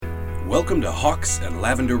Welcome to Hawks and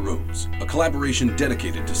Lavender Rose, a collaboration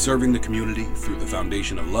dedicated to serving the community through the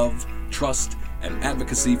foundation of love, trust, and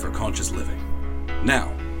advocacy for conscious living.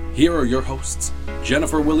 Now, here are your hosts,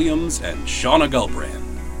 Jennifer Williams and Shauna Gulbrand.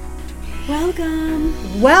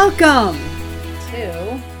 Welcome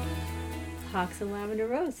to Hawks and Lavender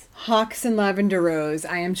Rose. Hawks and Lavender Rose.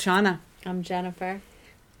 I am Shauna. I'm Jennifer.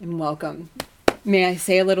 And welcome. May I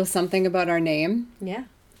say a little something about our name? Yeah.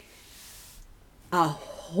 A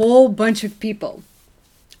whole bunch of people,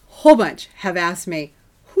 have asked me,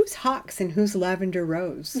 who's Hawks and who's Lavender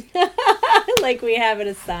Rose? Like we have it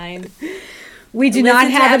assigned. We do not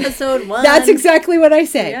have episode 1. That's exactly what I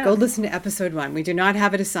say. Yeah. Go listen to episode 1. We do not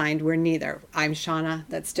have it assigned. We're neither. I'm Shauna.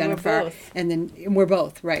 That's Jennifer. We're both. And then we're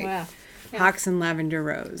both, right. Wow. Yeah. Hawks and Lavender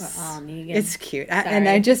Rose. We're all Negan. It's cute. Sorry. And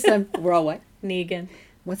I just, we're all what? Negan.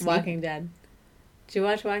 What's Walking Dead. Did you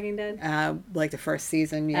watch Walking Dead? Like the first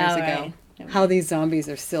season years ago. Right. How these zombies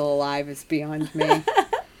are still alive is beyond me.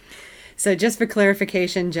 So just for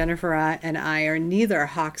clarification, Jennifer and I are neither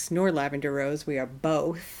Hawks nor Lavender Rose. We are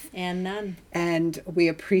both. And none. And we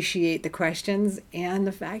appreciate the questions and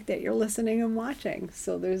the fact that you're listening and watching.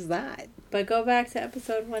 So there's that. But go back to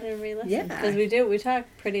episode 1 and re-listen. Yeah. Because we talk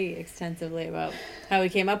pretty extensively about how we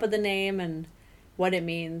came up with the name and what it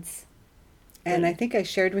means. And I think I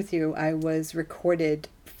shared with you, I was recorded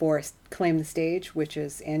for Claim the Stage, which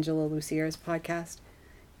is Angela Lucier's podcast.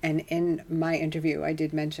 And in my interview, I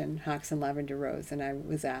did mention Hawks and Lavender Rose, and I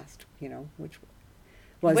was asked, which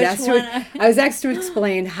one. I was asked to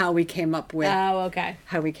explain how we came up with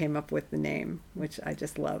the name, which I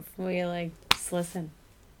just love. Well, you just listen.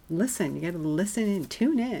 Listen, you got to listen and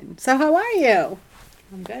tune in. So how are you?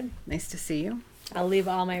 I'm good. Nice to see you. I'll leave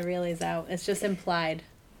all my reallys out. It's just implied.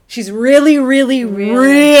 She's really, really,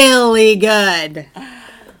 really good.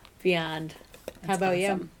 Beyond. That's How about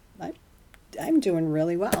awesome. you? I'm doing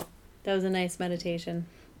really well. That was a nice meditation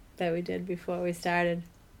that we did before we started.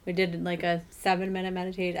 We did like a 7-minute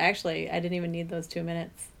meditation. Actually, I didn't even need those 2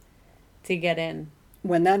 minutes to get in.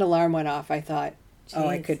 When that alarm went off, I thought, Jeez.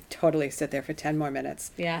 I could totally sit there for 10 more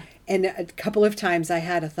minutes. Yeah. And a couple of times I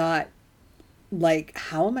had a thought,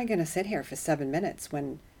 how am I going to sit here for 7 minutes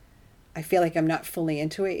when I feel like I'm not fully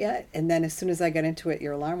into it yet? And then as soon as I got into it,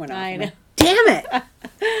 your alarm went off. I know. Like, damn it!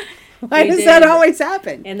 Why does that always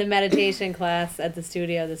happen? In the meditation class at the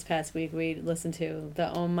studio this past week, we listened to the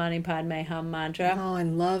Om Mani Padme Hum mantra. Oh, I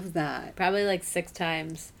love that. Probably 6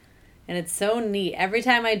 times. And it's so neat. Every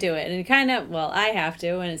time I do it, and I have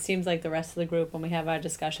to, and it seems like the rest of the group, when we have our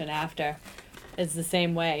discussion after, is the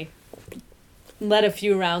same way. Let a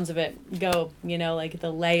few rounds of it go, like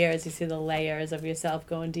the layers. You see the layers of yourself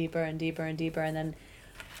going deeper and deeper and deeper. And then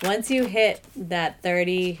once you hit that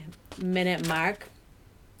 30-minute mark,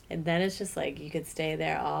 and then it's just you could stay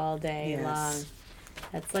there all day long.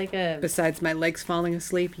 That's Besides my legs falling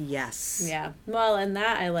asleep, yes. Yeah. Well, and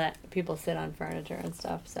that I let people sit on furniture and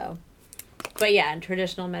stuff, so. But yeah, in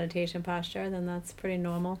traditional meditation posture, then that's pretty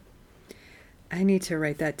normal. I need to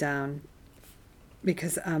write that down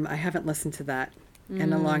because I haven't listened to that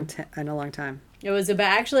in a long time. It was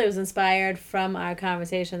inspired from our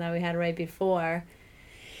conversation that we had right before,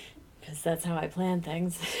 because that's how I plan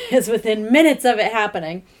things. It's within minutes of it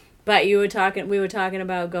happening. But we were talking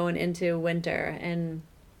about going into winter and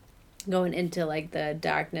going into the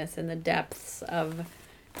darkness and the depths of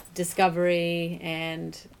discovery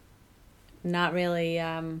and not really,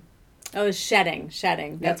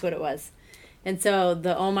 shedding. That's what it was. And so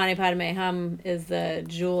the Om Mani Padme Hum is the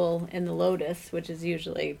jewel in the lotus, which is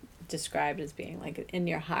usually described as being in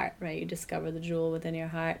your heart, right? You discover the jewel within your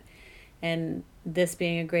heart. And this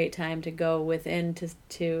being a great time to go within to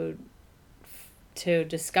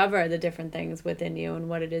discover the different things within you and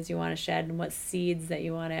what it is you want to shed and what seeds that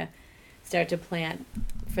you want to start to plant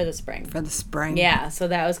for the spring. Yeah, so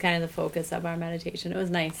that was kind of the focus of our meditation. It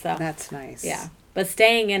was nice, though. That's nice. Yeah, but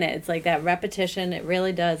staying in it, it's that repetition, it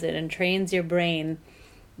really does it and trains your brain,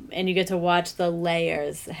 and you get to watch the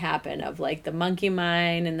layers happen of the monkey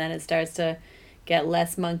mind, and then it starts to get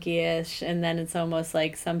less monkeyish, and then it's almost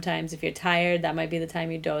sometimes if you're tired, that might be the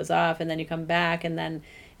time you doze off, and then you come back, and then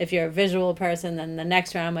if you're a visual person, then the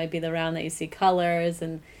next round might be the round that you see colors,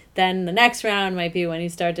 and then the next round might be when you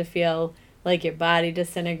start to feel like your body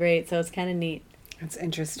disintegrates, so it's kind of neat. That's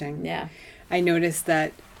interesting. Yeah. I noticed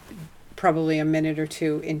that probably a minute or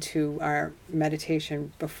two into our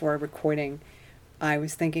meditation before recording, I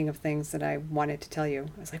was thinking of things that I wanted to tell you.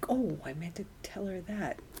 I was like, I meant to tell her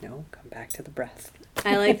that. No, come back to the breath.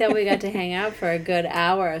 I like that we got to hang out for a good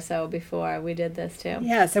hour or so before we did this too.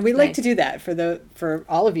 Yeah, so we like to do that for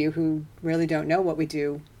all of you who really don't know what we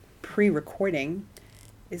do pre-recording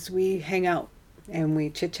is we hang out and we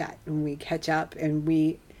chit chat and we catch up and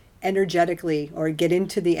we energetically or get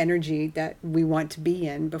into the energy that we want to be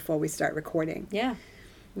in before we start recording. Yeah.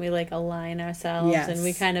 We like align ourselves Yes. and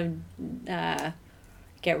we kind of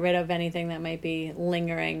get rid of anything that might be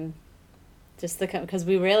lingering. Just because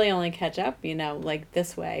we really only catch up, like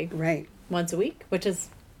this way Right. once a week, which is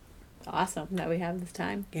awesome that we have this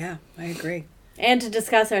time. Yeah, I agree. And to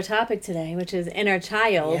discuss our topic today, which is inner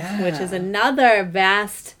child, Yeah. which is another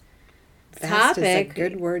vast Fast topic. is a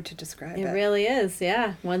good word to describe it. It really is,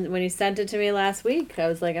 yeah. When you sent it to me last week, I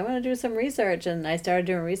was like, I'm going to do some research. And I started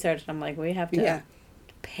doing research. And I'm like, we have to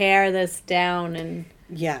pare this down. And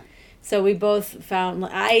Yeah. so we both found,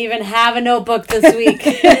 I even have a notebook this week.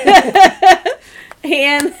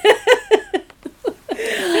 And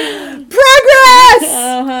Progress!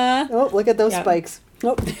 uh-huh. Oh, look at those Yep. spikes.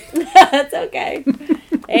 Oh. That's okay.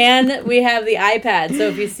 And we have the iPad. So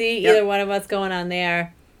if you see Yep. either one of us going on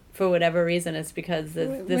there for whatever reason, it's because We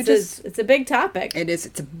it's a big topic. It is.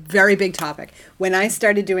 It's a very big topic. When I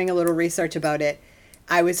started doing a little research about it,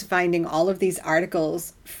 I was finding all of these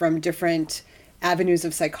articles from different avenues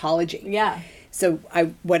of psychology. Yeah. So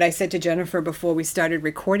what I said to Jennifer before we started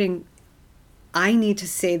recording, I need to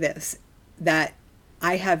say this, that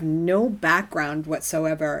I have no background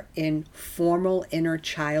whatsoever in formal inner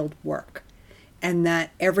child work, and that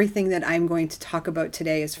everything that I'm going to talk about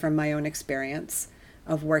today is from my own experience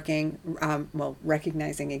of working,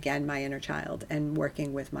 recognizing again my inner child and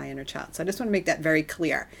working with my inner child. So I just want to make that very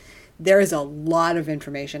clear. There is a lot of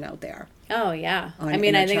information out there. Oh, yeah. On I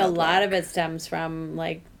mean, inner I think a child lot work. of it stems from,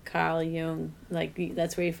 like, Carl Jung. Like,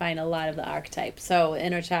 that's where you find a lot of the archetypes. So,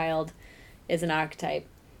 inner child is an archetype.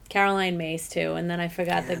 Caroline Myss, too. And then I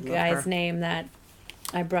forgot the love guy's her. name that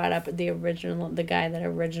I brought up, the guy that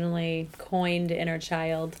originally coined inner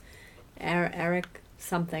child. Eric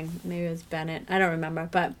something. Maybe it was Bennett. I don't remember.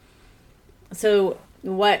 But, so,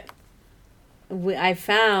 what I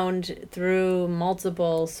found through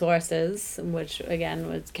multiple sources, which again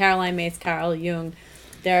was Caroline Myss, Carl Jung,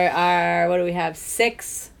 there are,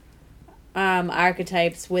 6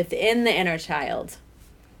 archetypes within the inner child.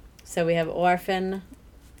 So we have orphan,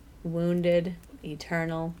 wounded,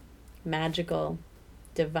 eternal, magical,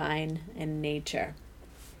 divine, and nature.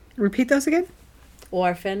 Repeat those again?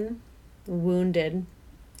 Orphan, wounded,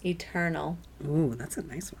 eternal. Ooh, that's a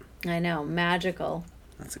nice one. I know, magical,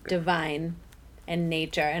 That's a good divine, and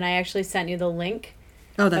nature. And I actually sent you the link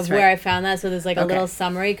Oh, that's of right. where I found that. So there's like a Okay. little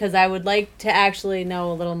summary because I would like to actually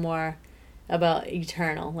know a little more about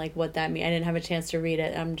eternal, like what that means. I didn't have a chance to read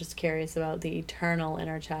it. I'm just curious about the eternal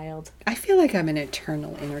inner child. I feel like I'm an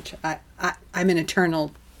eternal inner child. I'm an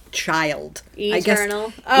eternal child.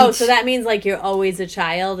 Eternal? I guess So that means like you're always a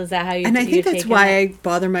child? Is that how you and I you think that's take why it? I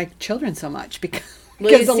bother my children so much because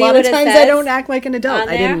Will you a see lot of what it times I says don't act like an adult. on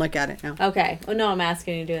I didn't there? look at it. No. Okay. Oh, no, I'm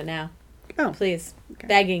asking you to do it now. Oh, Please. Okay.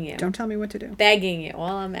 Begging you. don't tell me what to do. Begging you.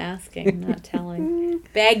 Well, I'm asking, not telling.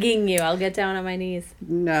 Begging you. I'll get down on my knees.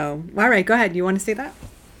 No. All right, go ahead. You want to see that?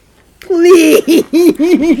 Please.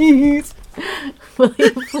 Will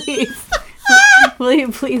you please? Will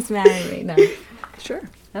you please marry me? No. Sure.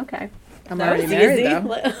 Okay. I'm That already was married, easy.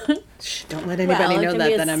 though. Shh, don't let anybody Well, it know can that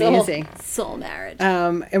be a I'm soul- easy. Soul marriage.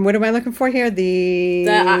 And what am I looking for here? Look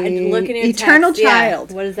in your eternal text, yeah.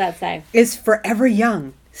 child What does that say? is forever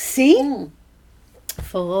young. See?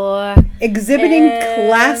 For Exhibiting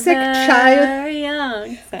classic child.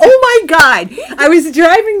 young. Oh my God! I was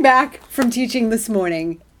driving back from teaching this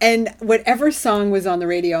morning, and whatever song was on the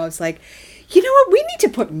radio, I was like, you know what? We need to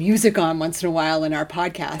put music on once in a while in our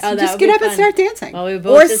podcast. Oh, And that just would get be up and fun. start dancing. Well, we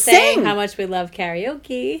both or just saying sing. how much we love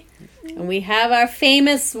karaoke. And we have our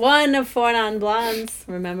famous one of Four Non Blondes.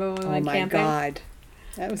 Remember when we Oh went my camping? God.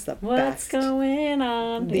 That was the What's best. going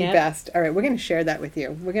on? The Yep. best. All right, we're going to share that with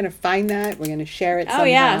you. We're going to find that. We're going to share it Oh, somehow.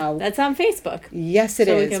 yeah. That's on Facebook. Yes, it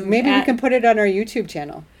So we is. can Maybe we add- can put it on our YouTube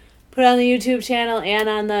channel. Put it on the YouTube channel and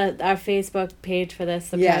on our Facebook page for this,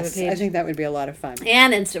 the private Yes, page. I think that would be a lot of fun.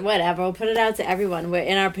 And whatever. We'll put it out to everyone. We're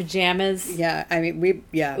in our pajamas. Yeah, I mean,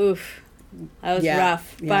 yeah. Oof. That was Yeah,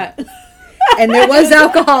 rough. yeah. But And there was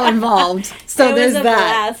alcohol involved. So it there's was a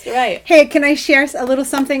that. blast. Right. Hey, can I share a little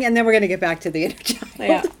something? And then we're going to get back to the inner child.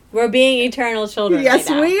 Yeah. We're being eternal children. Yes,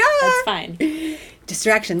 right now. we are. That's fine.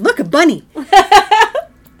 Distraction. Look, a bunny.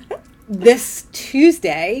 This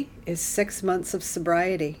Tuesday is 6 months of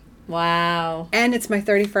sobriety. Wow. And it's my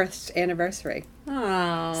 31st anniversary.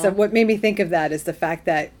 Oh. So what made me think of that is the fact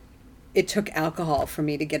that it took alcohol for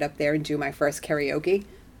me to get up there and do my first karaoke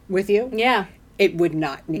with you. Yeah. It would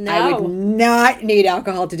not need, I No. would not need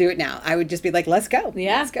alcohol to do it now. I would just be like, let's go.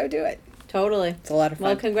 Yeah. Let's go do it. Totally. It's a lot of fun.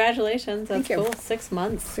 Well, congratulations. That's Thank you. cool. 6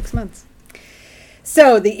 months. 6 months.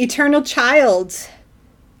 So the eternal child,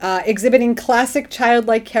 exhibiting classic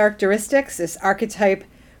childlike characteristics, this archetype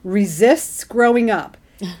resists growing up,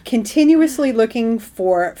 continuously looking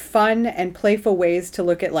for fun and playful ways to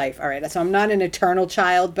look at life. All right, so I'm not an eternal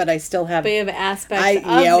child, but I still have... But you have aspects of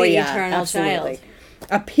the eternal child.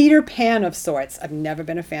 A Peter Pan of sorts. I've never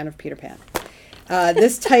been a fan of Peter Pan.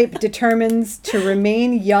 This type determines to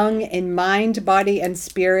remain young in mind, body, and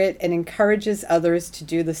spirit, and encourages others to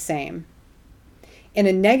do the same. In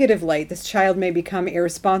a negative light, this child may become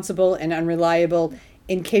irresponsible and unreliable,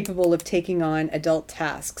 incapable of taking on adult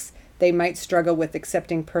tasks. They might struggle with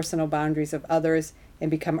accepting personal boundaries of others and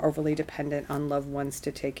become overly dependent on loved ones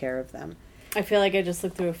to take care of them. I feel like I just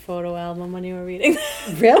looked through a photo album when you were reading.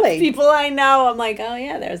 Really? People I know, I'm like, oh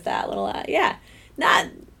yeah, there's that little, yeah.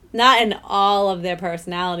 Not in all of their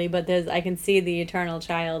personality, but I can see the eternal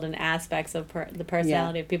child and aspects of the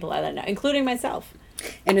personality of people that I know, including myself.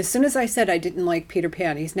 And as soon as I said I didn't like Peter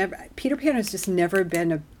Pan, Peter Pan has just never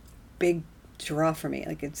been a big draw for me.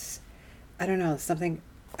 Like I don't know, something,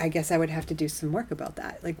 I guess I would have to do some work about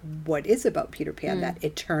that. Like, what is about Peter Pan, that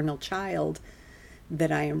eternal child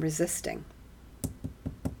that I am resisting?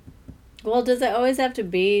 Well, does it always have to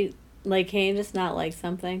be, like, can you just not like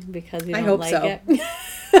something because you don't like it?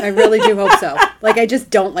 I really do hope so. Like, I just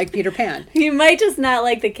don't like Peter Pan. You might just not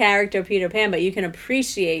like the character Peter Pan, but you can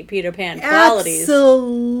appreciate Peter Pan qualities.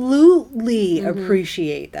 Absolutely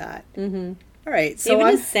appreciate that. Mm-hmm. All right. So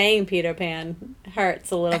even just saying Peter Pan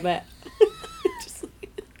hurts a little bit.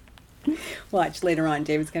 Watch later on.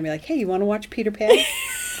 David's going to be like, hey, you want to watch Peter Pan?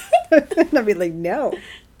 And I'll be like, no,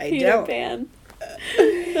 I don't. Peter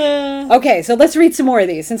Pan. Okay, so let's read some more of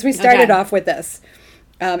these since we started off with this.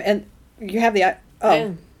 And you have the...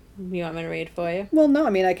 You want me to read for you? Well, no, I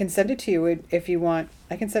mean, I can send it to you if you want.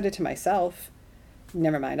 I can send it to myself.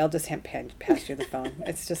 Never mind. I'll just pass you the phone.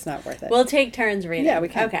 It's just not worth it. We'll take turns reading. Yeah, we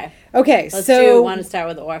can. Okay, so... want to start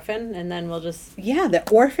with orphan, and then we'll just... Yeah, the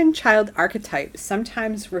orphan child archetype,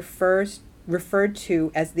 sometimes referred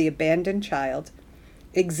to as the abandoned child,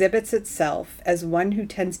 exhibits itself as one who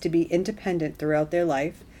tends to be independent throughout their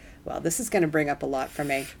life. Well, this is going to bring up a lot for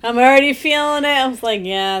me. I'm already feeling it. I was like,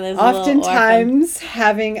 yeah, there's oftentimes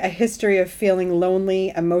having a history of feeling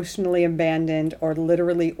lonely, emotionally abandoned, or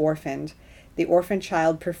literally orphaned. The orphan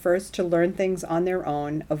child prefers to learn things on their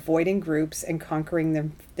own, avoiding groups and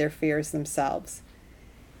conquering their fears themselves.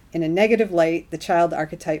 In a negative light, the child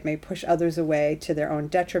archetype may push others away to their own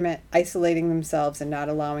detriment, isolating themselves and not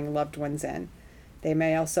allowing loved ones in. They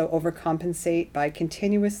may also overcompensate by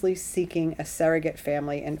continuously seeking a surrogate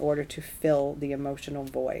family in order to fill the emotional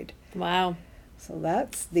void. Wow. So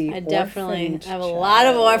that's the I definitely have a lot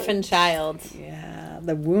of orphan child. Yeah,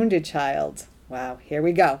 the wounded child. Wow, here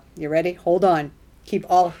we go. You ready? Hold on. Keep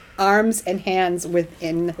all arms and hands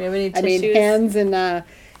within... We have any tissues? I mean, hands and...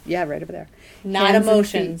 yeah, right over there. Not hands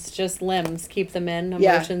emotions, just limbs. Keep them in,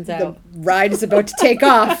 emotions out. The ride is about to take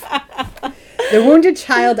off. The wounded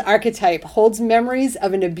child archetype holds memories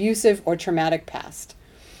of an abusive or traumatic past.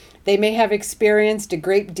 They may have experienced a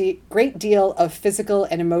great deal of physical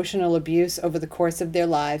and emotional abuse over the course of their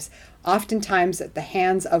lives, oftentimes at the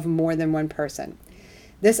hands of more than one person.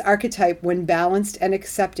 This archetype, when balanced and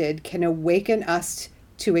accepted, can awaken us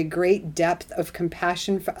to a great depth of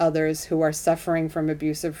compassion for others who are suffering from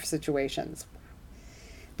abusive situations.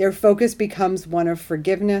 Their focus becomes one of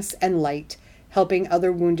forgiveness and light, helping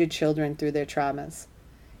other wounded children through their traumas.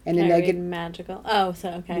 In magical. Oh, so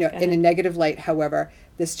okay. No, in a negative light, however,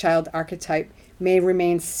 this child archetype may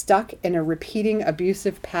remain stuck in a repeating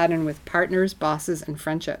abusive pattern with partners, bosses, and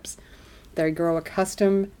friendships. They grow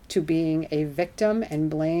accustomed to being a victim and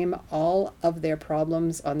blame all of their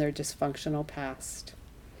problems on their dysfunctional past.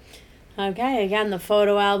 Okay, again, the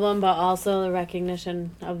photo album, but also the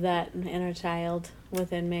recognition of that inner child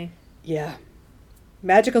within me. Yeah.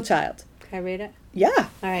 Magical child. Can I read it? Yeah,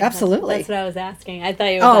 all right, absolutely. That's what I was asking. I thought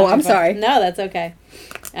you were I'm sorry. No, that's okay.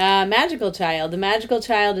 Magical child. The magical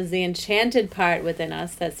child is the enchanted part within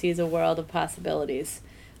us that sees a world of possibilities.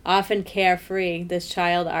 Often carefree, this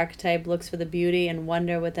child archetype looks for the beauty and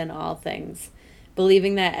wonder within all things,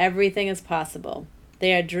 believing that everything is possible.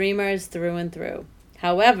 They are dreamers through and through.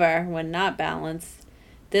 However, when not balanced,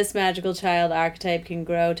 this magical child archetype can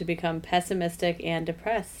grow to become pessimistic and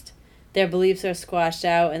depressed. Their beliefs are squashed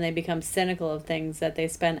out and they become cynical of things that they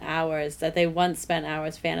once spent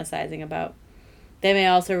hours fantasizing about. They may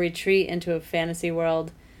also retreat into a fantasy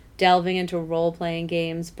world, delving into role-playing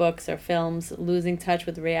games, books, or films, losing touch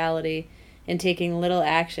with reality, and taking little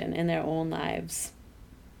action in their own lives.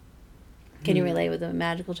 Can you relate with a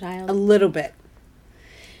magical child? A little bit.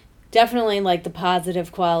 Definitely like the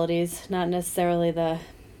positive qualities, not necessarily the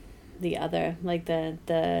the other, like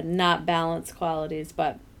the not balanced qualities,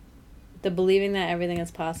 but the believing that everything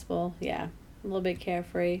is possible. Yeah, a little bit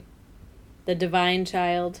carefree. The divine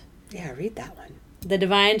child. Yeah, read that one. The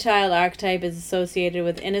divine child archetype is associated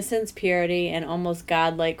with innocence, purity, and almost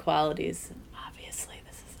godlike qualities. Obviously,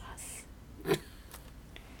 this is us.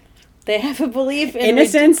 They have a belief in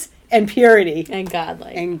innocence and purity and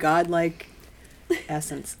godlike. And godlike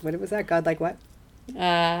essence. What was that? Godlike what?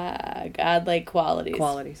 Godlike qualities.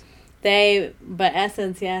 Qualities. But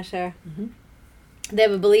essence, yeah, sure. Mm-hmm. They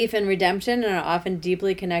have a belief in redemption and are often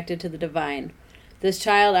deeply connected to the divine. This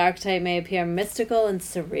child archetype may appear mystical and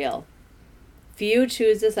surreal. Few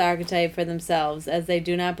choose this archetype for themselves, as they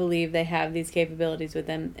do not believe they have these capabilities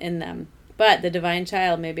within them. But the divine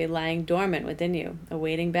child may be lying dormant within you,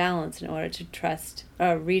 awaiting balance in order to trust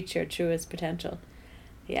or reach your truest potential.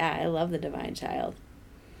 Yeah, I love the divine child.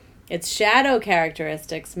 Its shadow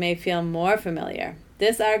characteristics may feel more familiar.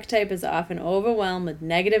 This archetype is often overwhelmed with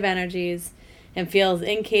negative energies and feels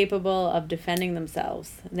incapable of defending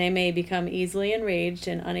themselves. They may become easily enraged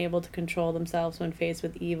and unable to control themselves when faced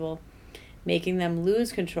with evil, making them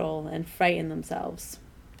lose control and frighten themselves.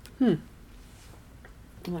 I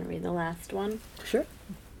want to read the last one. Sure.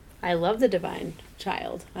 I love the divine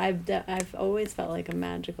child. I've always felt like a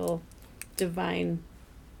magical divine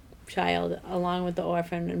child, along with the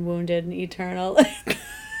orphan and wounded and eternal.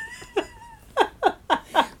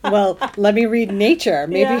 Well, let me read nature.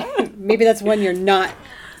 Maybe that's one you're not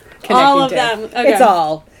connecting all of to. them. Okay. It's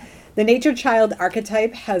all. The nature child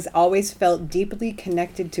archetype has always felt deeply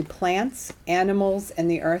connected to plants, animals, and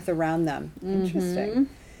the earth around them. Interesting.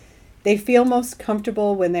 They feel most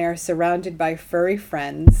comfortable when they are surrounded by furry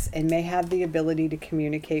friends and may have the ability to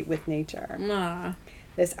communicate with nature.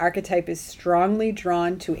 This archetype is strongly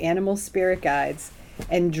drawn to animal spirit guides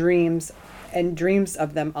and dreams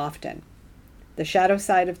of them often. The shadow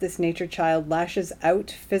side of this nature child lashes out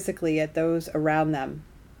physically at those around them.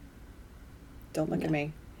 Don't look at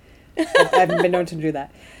me. I haven't been known to do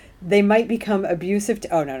that. They might become abusive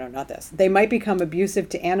to... no, not this. They might become abusive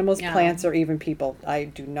to animals, plants, or even people. I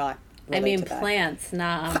do not relate to that. Plants,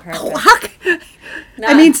 not on purpose.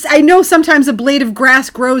 I mean, I know sometimes a blade of grass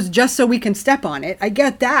grows just so we can step on it. I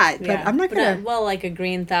get that, but I'm not going to... Well, like a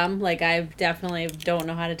green thumb. Like, I definitely don't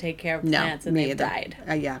know how to take care of plants, and they've died.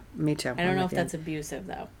 Yeah, me too. I don't know if that's abusive,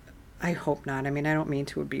 though. I hope not. I mean, I don't mean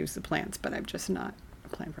to abuse the plants, but I'm just not a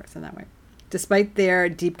plant person that way. Despite their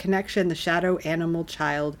deep connection, the shadow animal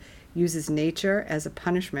child uses nature as a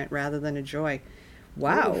punishment rather than a joy.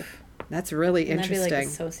 Wow. Oof. That's really interesting. That'd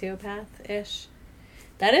be like a sociopath-ish.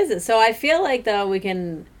 That is it. So I feel like, though, we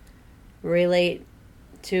can relate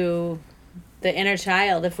to the inner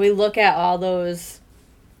child. If we look at all those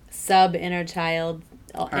sub-inner child,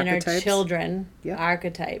 inner children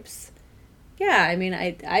archetypes. Yeah, I mean,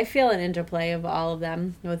 I feel an interplay of all of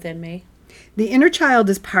them within me. The inner child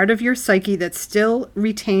is part of your psyche that still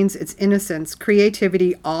retains its innocence,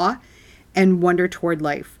 creativity, awe, and wonder toward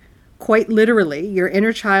life. Quite literally, your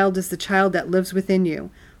inner child is the child that lives within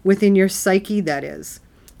you, within your psyche, that is.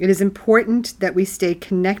 It is important that we stay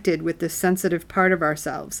connected with this sensitive part of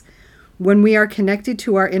ourselves. When we are connected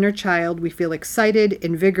to our inner child, we feel excited,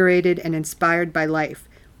 invigorated, and inspired by life.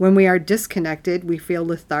 When we are disconnected, we feel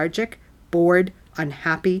lethargic, bored,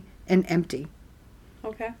 unhappy, and empty.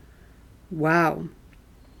 Okay. Wow.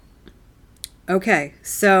 Okay,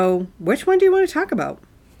 so which one do you want to talk about?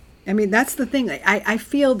 I mean, that's the thing. I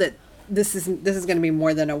feel that this is going to be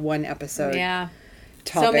more than a one episode. Yeah.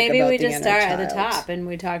 Topic. So maybe about we the just start inner at the child. top and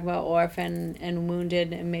we talk about orphan and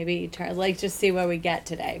wounded and maybe just see where we get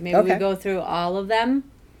today. Maybe we go through all of them.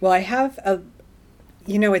 Well, I have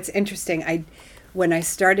it's interesting. When I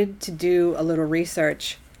started to do a little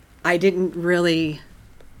research, I didn't really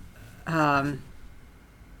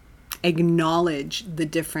acknowledge the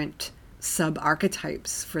different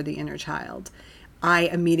sub-archetypes for the inner child. I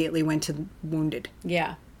immediately went to wounded.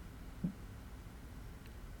 Yeah.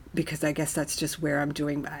 Because I guess that's just where I'm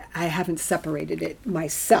doing. I haven't separated it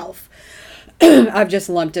myself. I've just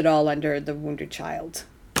lumped it all under the wounded child.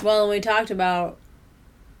 Well, we talked about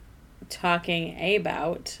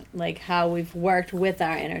like how we've worked with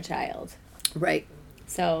our inner child. Right.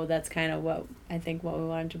 So that's kind of what we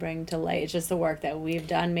wanted to bring to light. It's just the work that we've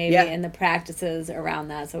done maybe and the practices around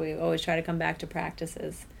that. So we always try to come back to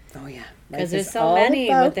practices. Oh, yeah. Because there's so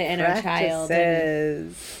many with the inner child.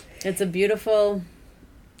 And it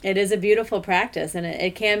is a beautiful practice, and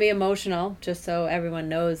it can be emotional, just so everyone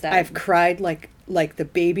knows that. I've cried like the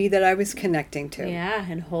baby that I was connecting to. Yeah,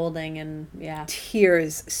 and holding, and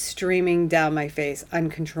tears streaming down my face,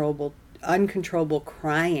 uncontrollable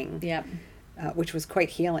crying. Yep. Which was quite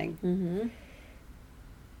healing. Mm-hmm.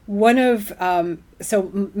 One of,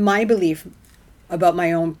 my belief about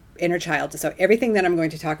my own inner child, so everything that I'm going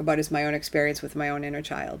to talk about is my own experience with my own inner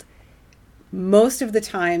child. Most of the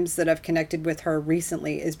times that I've connected with her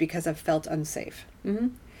recently is because I've felt unsafe. Mm-hmm.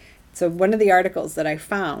 So one of the articles that I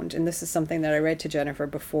found, and this is something that I read to Jennifer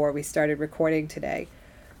before we started recording today,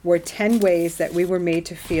 were 10 ways that we were made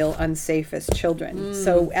to feel unsafe as children.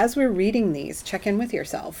 So as we're reading these, check in with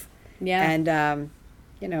yourself. Yeah. And, And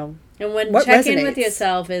when what check in with resonates?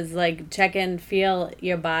 yourself is like check in, feel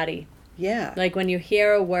your body. Yeah. Like when you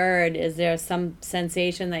hear a word, is there some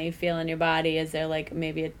sensation that you feel in your body? Is there like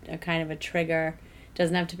maybe a kind of a trigger?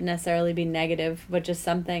 Doesn't have to necessarily be negative, but just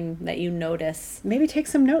something that you notice. Maybe take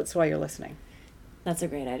some notes while you're listening. That's a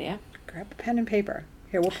great idea. Grab a pen and paper.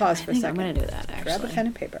 Here, we'll pause for a second. I'm going to do that, actually. Grab a pen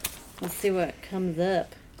and paper. Let's see what comes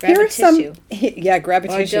up. Grab Here a are some. tissue. Yeah, grab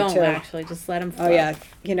a Or tissue don't, too. actually. Just let them flow. Oh yeah.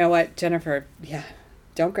 You know what, Jennifer? Yeah.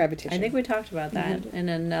 Don't grab a tissue. I think we talked about that in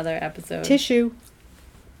another episode. Tissue.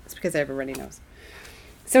 It's because everybody knows.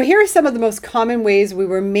 So here are some of the most common ways we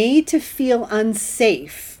were made to feel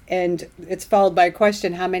unsafe. And it's followed by a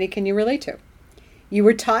question, how many can you relate to? You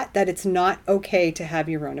were taught that it's not okay to have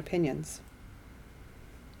your own opinions.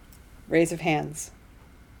 Raise of hands.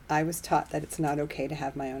 I was taught that it's not okay to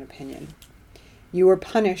have my own opinion. You were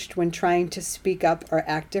punished when trying to speak up or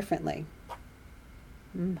act differently.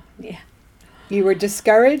 Yeah. You were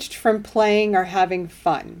discouraged from playing or having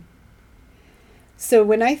fun. So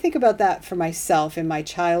when I think about that for myself in my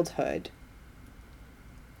childhood,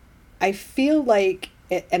 I feel like,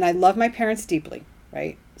 and I love my parents deeply,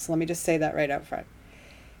 right? So let me just say that right up front.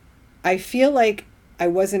 I feel like I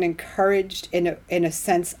wasn't encouraged in a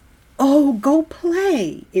sense, oh, go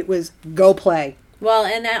play. It was go play. Well,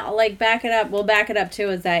 and that, like, we'll back it up too,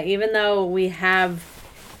 is that even though we have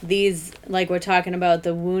these, like we're talking about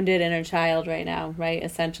the wounded inner child right now, right,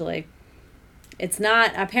 essentially, it's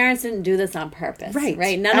not, our parents didn't do this on purpose. Right.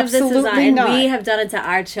 Right? None Absolutely of this is on, and not. we have done it to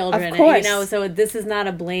our children. Of course. You know, so this is not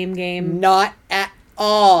a blame game. Not at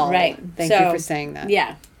all. Right. Thank you for saying that.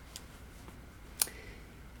 Yeah.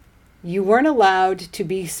 You weren't allowed to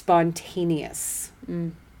be spontaneous.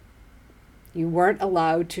 You weren't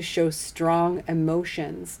allowed to show strong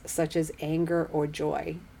emotions such as anger or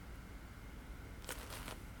joy.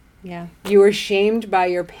 Yeah. You were shamed by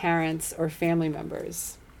your parents or family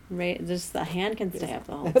members. Right. Just the hand can stay up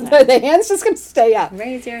the whole time. The hand's just going to stay up.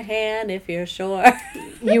 Raise your hand if you're sure.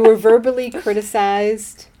 You were verbally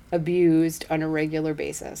criticized, abused on a regular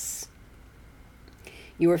basis.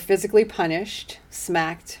 You were physically punished,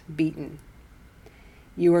 smacked, beaten.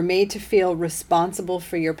 You were made to feel responsible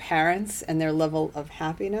for your parents and their level of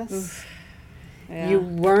happiness. Yeah. You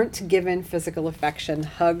weren't given physical affection,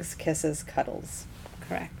 hugs, kisses, cuddles.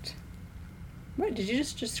 Correct. What, did you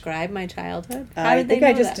just describe my childhood? I think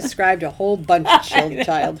I just described a whole bunch of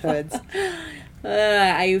childhoods.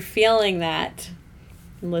 Are you feeling that,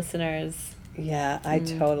 listeners? Yeah, I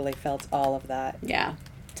totally felt all of that. Yeah,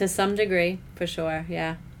 to some degree, for sure,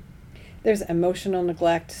 yeah. There's emotional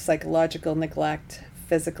neglect, psychological neglect,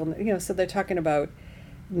 physical, so they're talking about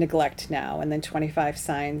neglect now, and then 25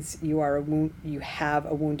 signs you have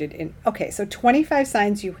a wounded so 25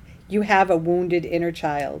 signs you have a wounded inner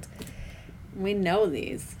child. We know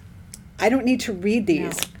these. I don't need to read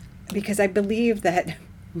these because I believe that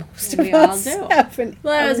most of We all us do. have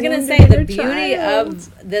Well, I was going to wounded say the inner beauty child.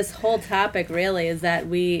 of this whole topic really is that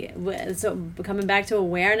so coming back to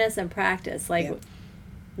awareness and practice, like Yeah.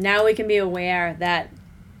 now we can be aware that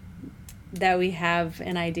we have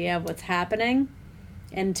an idea of what's happening.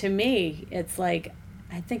 And to me, it's like,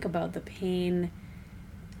 I think about the pain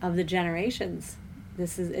of the generations.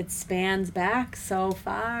 It spans back so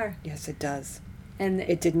far. Yes, it does. And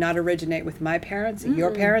It did not originate with my parents, your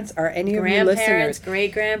parents, or any of you grandparents, listeners.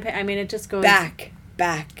 great-grandparents, I mean, it just goes Back.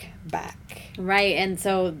 Right, and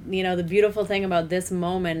so, the beautiful thing about this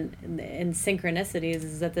moment in synchronicities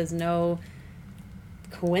is that there's no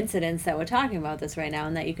coincidence that we're talking about this right now,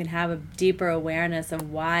 and that you can have a deeper awareness of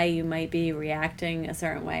why you might be reacting a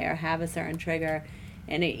certain way or have a certain trigger,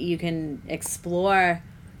 and you can explore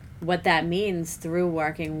what that means through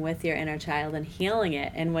working with your inner child and healing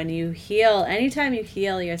it. And when you heal, anytime you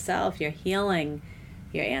heal yourself, you're healing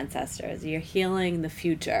your ancestors, you're healing the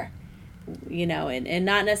future. And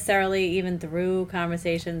not necessarily even through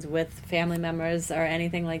conversations with family members or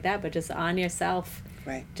anything like that, but just on yourself.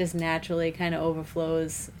 Right. Just naturally kind of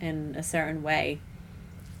overflows in a certain way.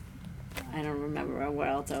 I don't remember where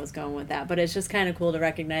else I was going with that, but it's just kind of cool to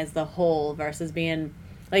recognize the whole versus being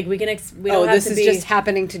like we don't have this to is be just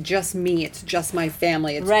happening to just me. It's just my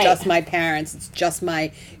family. It's Right. just my parents. It's just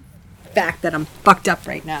my fact that I'm fucked up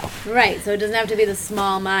right now. Right. So it doesn't have to be the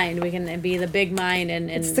small mind. We can be the big mind, and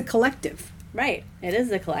It's the collective. right. It is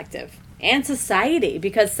the collective and society,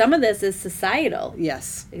 because some of this is societal.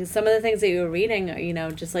 Yes. Because some of the things that you were reading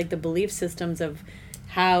are, just like the belief systems of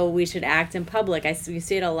how we should act in public. You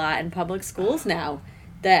see it a lot in public schools now,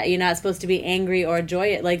 that you're not supposed to be angry or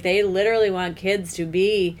joyous. Like, they literally want kids to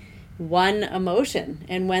be one emotion,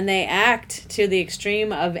 and when they act to the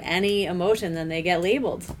extreme of any emotion, then they get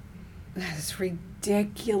labeled. That's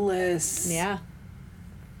ridiculous. Yeah.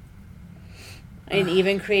 And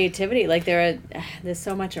even creativity, like there's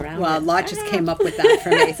so much around Well, it. a lot just came up with that for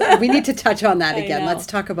me. So we need to touch on that I again. know. Let's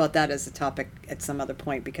talk about that as a topic at some other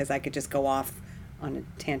point, because I could just go off on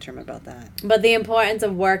a tantrum about that. But the importance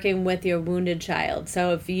of working with your wounded child.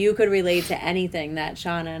 So if you could relate to anything that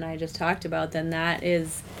Shauna and I just talked about, then that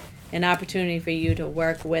is an opportunity for you to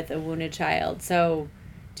work with a wounded child. So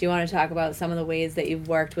do you want to talk about some of the ways that you've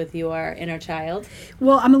worked with your inner child?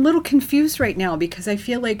 Well, I'm a little confused right now, because I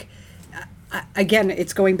feel like, again,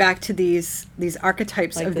 it's going back to these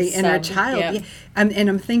archetypes Like of the the inner sub, child. yep. Yeah. And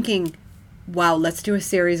I'm thinking, wow, let's do a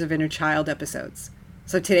series of inner child episodes.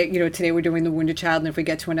 So today we're doing the wounded child, and if we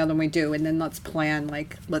get to another one, we do, and then let's plan,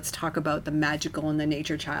 like, let's talk about the magical and the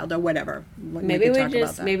nature child, or whatever. Maybe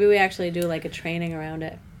we actually do like a training around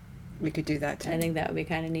it. We could do that too. I think that would be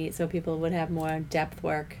kind of neat, so people would have more depth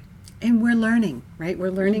work. And we're learning, right? We're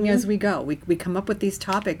learning Mm-hmm. as we go. We come up with these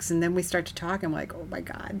topics, and then we start to talk. I'm like, oh my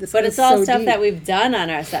God, this But is it's all so stuff deep. that we've done on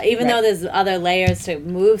ourselves, even Right. though there's other layers to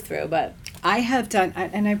move through. But I have done,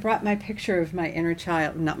 and I brought my picture of my inner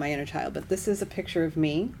child, not my inner child, but this is a picture of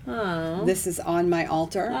me. oh, This is on my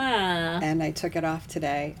altar, ah, and I took it off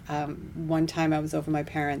today. One time I was over my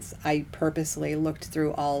parents', I purposely looked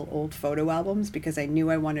through all old photo albums because I knew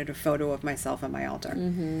I wanted a photo of myself on my altar.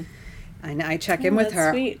 Mm-hmm. And I check in with that's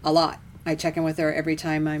her sweet. a lot. I check in with her every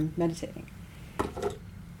time I'm meditating.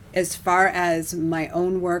 As far as my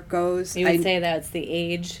own work goes, you would say that's the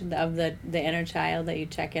age of the inner child that you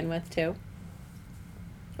check in with too,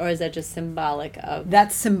 or is that just symbolic of?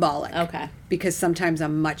 that's symbolic. Okay, Because sometimes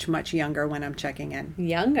I'm much, much younger when I'm checking in.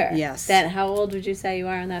 younger. Yes. Then how old would you say you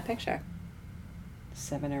are in that picture?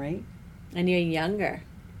 7 or 8. And you're younger.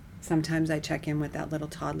 Sometimes I check in with that little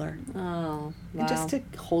toddler. Oh, wow. And just to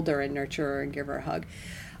hold her and nurture her and give her a hug.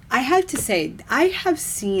 I have to say, I have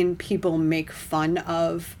seen people make fun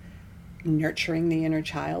of nurturing the inner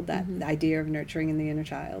child, that idea of nurturing the inner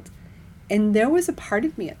child. And there was a part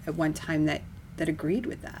of me at one time that agreed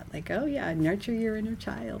with that. Like, oh yeah, nurture your inner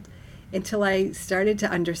child. Until I started to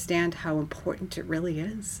understand how important it really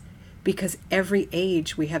is. Because every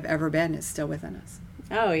age we have ever been is still within us.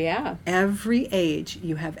 Oh yeah. Every age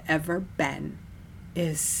you have ever been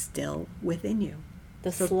is still within you.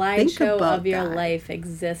 The So think slideshow about of your that. life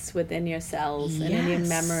exists within your cells and in your Yes.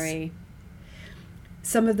 memory.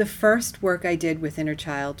 Some of the first work I did with inner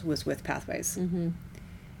child was with Pathways. Mm-hmm.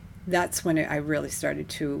 That's when I really started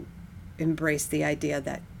to embrace the idea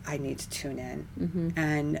that I need to tune in. Mm-hmm.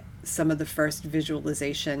 And some of the first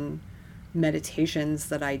visualization meditations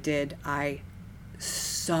that I did, I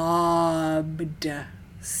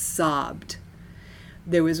sobbed.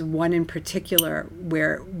 There was one in particular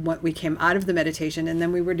where we came out of the meditation, and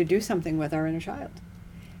then we were to do something with our inner child.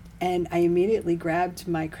 And I immediately grabbed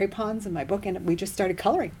my crayons and my book, and we just started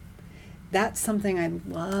coloring. That's something I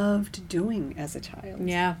loved doing as a child.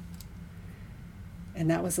 Yeah. And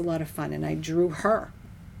that was a lot of fun. And I drew her.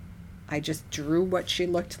 I just drew what she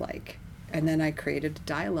looked like. And then I created a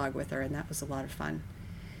dialogue with her, and that was a lot of fun.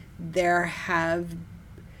 There have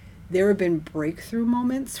been breakthrough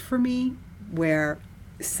moments for me where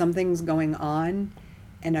something's going on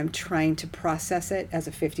and I'm trying to process it as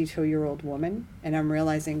a 52-year-old woman, and I'm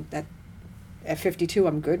realizing that at 52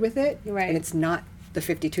 I'm good with it, Right. and it's not the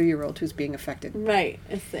 52-year-old who's being affected. Right.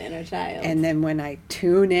 It's the inner child. And then when I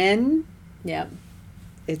tune in, yep.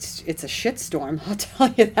 it's a shitstorm. I'll tell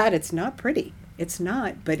you that. It's not pretty. It's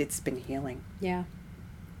not, but it's been healing. Yeah.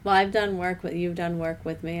 Well, you've done work with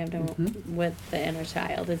me. I've done with the inner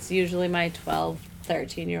child. It's usually my 12,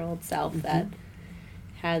 13-year-old self that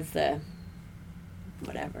has the,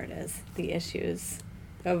 whatever it is, the issues.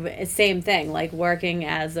 Same thing, like working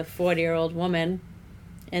as a 40-year-old woman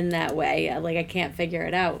in that way. Like, I can't figure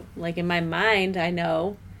it out. Like, in my mind, I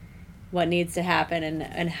know what needs to happen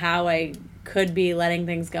and how I could be letting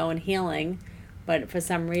things go and healing. But for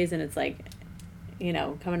some reason, it's like,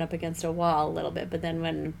 coming up against a wall a little bit. But then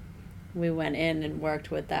when we went in and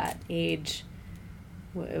worked with that age,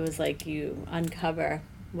 it was like you uncover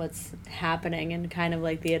what's happening and kind of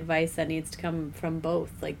like the advice that needs to come from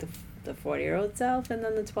both, like the 40-year-old self and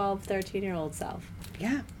then the 12, 13-year-old self.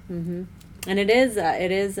 Yeah. Mm-hmm. And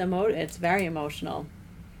it's very emotional.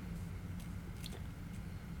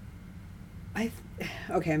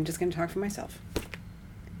 Okay, I'm just going to talk for myself.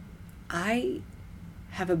 I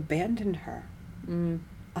have abandoned her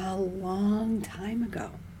a long time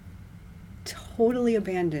ago. Totally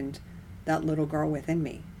abandoned that little girl within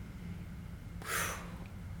me.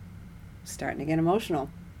 Starting to get emotional.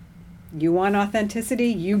 You want authenticity?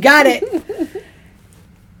 You got it.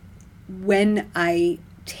 When I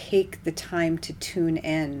take the time to tune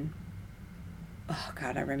in, oh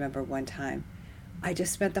God, I remember one time, I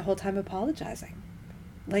just spent the whole time apologizing.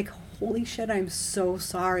 Like, holy shit, I'm so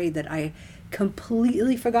sorry that I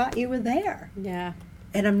completely forgot you were there. Yeah.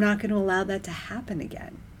 And I'm not going to allow that to happen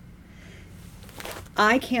again.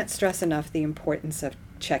 I can't stress enough the importance of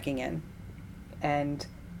checking in. And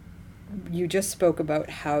you just spoke about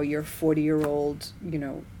how your 40-year-old,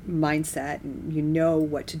 mindset, and you know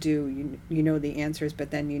what to do, you know the answers,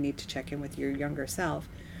 but then you need to check in with your younger self.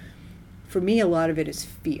 For me, a lot of it is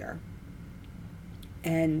fear.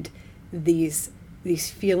 And these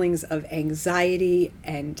feelings of anxiety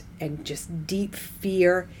and just deep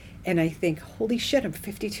fear. And I think, holy shit, I'm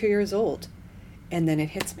 52 years old. And then it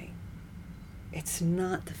hits me. It's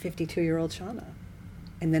not the 52-year-old Shauna.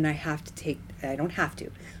 And then I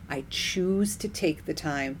choose to take the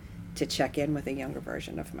time to check in with a younger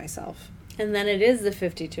version of myself. And then it is the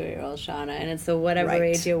 52-year-old Shauna, and it's the whatever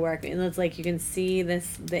age you're working. And it's like you can see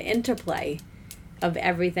the interplay of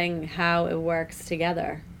everything, how it works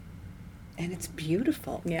together. And it's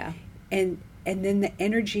beautiful. Yeah. And then the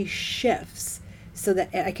energy shifts so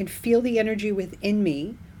that I can feel the energy within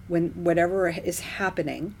me when whatever is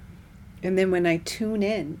happening. And then when I tune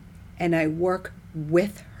in and I work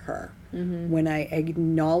with her, when I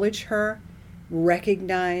acknowledge her,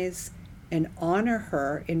 recognize and honor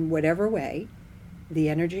her in whatever way, the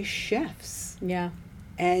energy shifts. Yeah.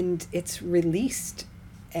 And it's released.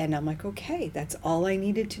 And I'm like, okay, that's all I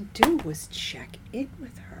needed to do was check in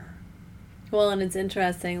with her. Well, and it's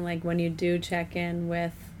interesting, like when you do check in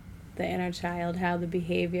with the inner child, how the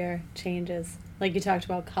behavior changes. Like you talked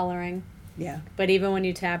about coloring. Yeah. But even when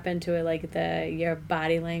you tap into it, like your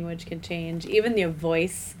body language can change. Even your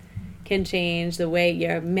voice can change. The way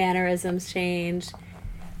your mannerisms change.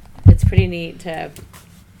 It's pretty neat to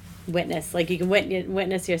witness. Like you can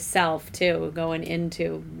witness yourself too, going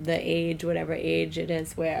into the age, whatever age it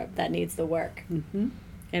is, where that needs the work. Mm-hmm.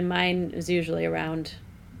 And mine is usually around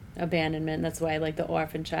abandonment. That's why, like the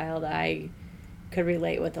orphan child, I could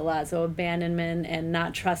relate with a lot. So abandonment and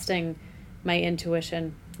not trusting my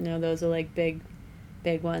intuition. Those are like big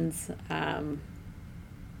ones. And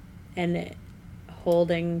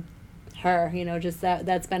holding her, just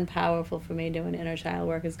that's been powerful for me doing inner child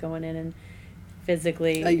work, is going in and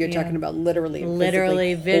physically. You're talking about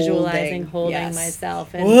literally visualizing holding yes.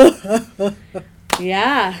 myself. And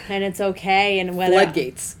yeah, and it's okay. And whether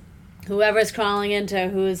floodgates. Whoever's crawling into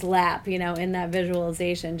whose lap, in that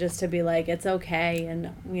visualization, just to be like, it's okay, and,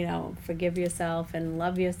 forgive yourself and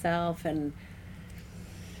love yourself and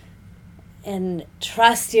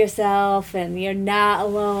trust yourself, and you're not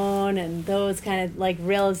alone, and those kind of like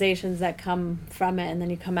realizations that come from it. And then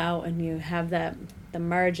you come out and you have the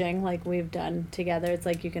merging like we've done together. It's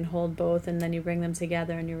like you can hold both, and then you bring them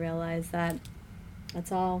together and you realize that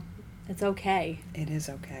it's okay. It is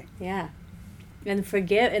okay. Yeah. And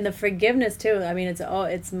the forgiveness too. I mean,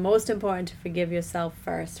 it's most important to forgive yourself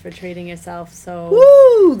first for treating yourself so.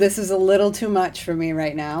 Woo! This is a little too much for me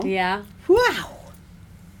right now. Yeah. Wow.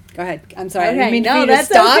 Go ahead. I'm sorry. Okay. I didn't mean No, for you to that's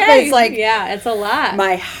stop. okay. It's like it's a lot.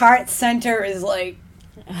 My heart center is like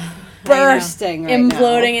bursting right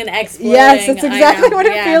imploding now. And exploding. Yes, that's exactly what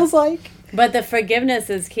it feels like. But the forgiveness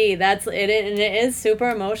is key. That's it, and it is super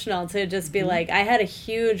emotional to just be like, I had a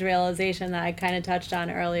huge realization that I kind of touched on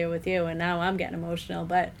earlier with you, and now I'm getting emotional.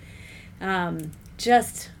 But and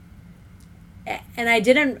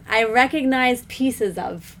I recognized pieces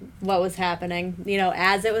of what was happening,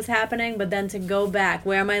 as it was happening, but then to go back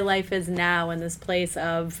where my life is now in this place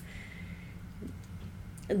of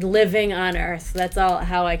living on earth. That's all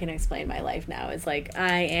how I can explain my life now. It's like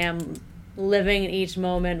I am living in each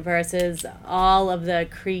moment versus all of the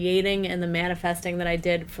creating and the manifesting that I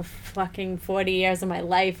did for fucking 40 years of my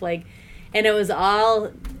life. Like, and it was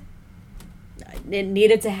all, it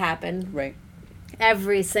needed to happen. Right.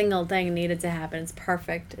 Every single thing needed to happen. It's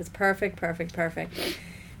perfect. It's perfect.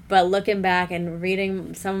 But looking back and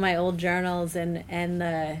reading some of my old journals and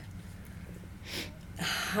the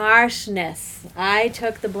harshness, I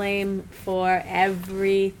took the blame for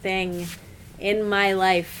everything in my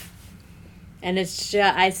life. And it's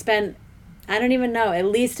just, I spent I don't even know, at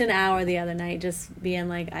least an hour the other night, just being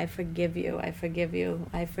like, I forgive you, I forgive you,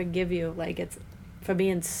 I forgive you. Like, it's for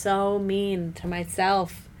being so mean to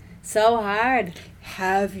myself. So hard.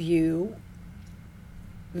 Have you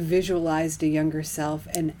visualized a younger self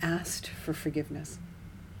and asked for forgiveness?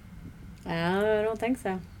 I don't think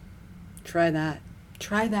so. Try that.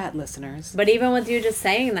 Try that, listeners. But even with you just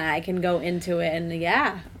saying that, I can go into it and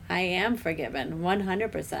yeah, I am forgiven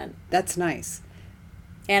 100%. That's nice.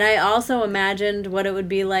 And I also imagined what it would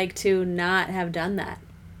be like to not have done that.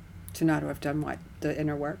 To not have done what? The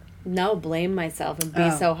inner work? No, blame myself and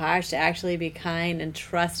be so harsh, to actually be kind and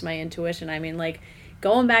trust my intuition. I mean, like,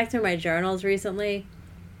 going back through my journals recently,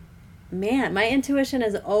 man, my intuition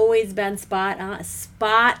has always been spot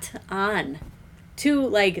on to,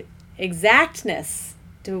 like, exactness,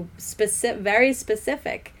 to very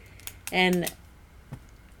specific. And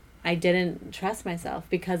I didn't trust myself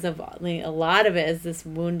because of, like, a lot of it is this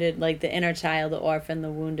wounded, like the inner child, the orphan,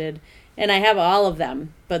 the wounded. And I have all of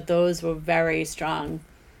them, but those were very strong.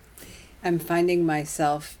 I'm finding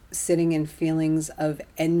myself sitting in feelings of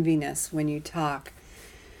enviness when you talk,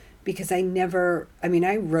 because I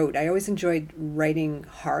always enjoyed writing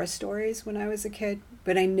horror stories when I was a kid,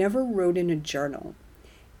 but I never wrote in a journal.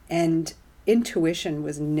 And intuition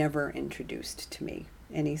was never introduced to me,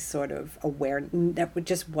 any sort of awareness, that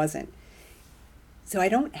just wasn't. So I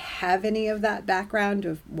don't have any of that background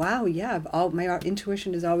of, wow, yeah, my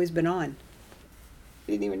intuition has always been on.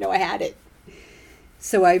 I didn't even know I had it.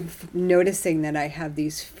 So I'm noticing that I have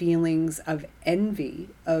these feelings of envy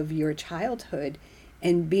of your childhood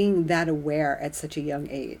and being that aware at such a young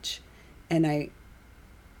age. And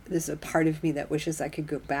there's a part of me that wishes I could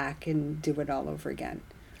go back and do it all over again.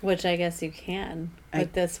 Which I guess you can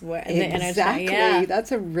with this word. Exactly. Yeah.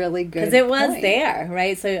 That's a really good point. Because it was there,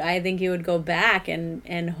 right? So I think you would go back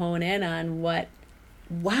and hone in on what...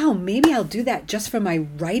 Wow, maybe I'll do that just for my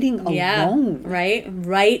writing alone. Yeah, right?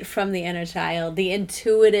 Right from the inner child, the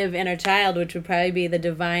intuitive inner child, which would probably be the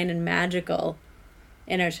divine and magical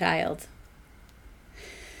inner child.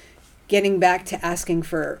 Getting back to asking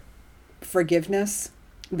for forgiveness,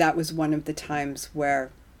 that was one of the times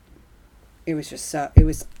where it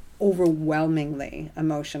was overwhelmingly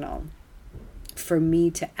emotional for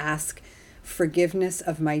me to ask forgiveness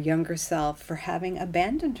of my younger self for having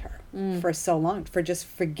abandoned her for so long, for just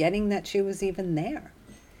forgetting that she was even there.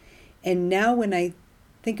 And now when I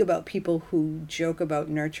think about people who joke about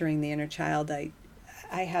nurturing the inner child, I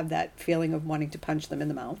have that feeling of wanting to punch them in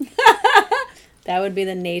the mouth. That would be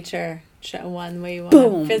the nature one where you want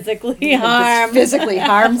to physically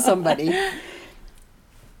harm somebody.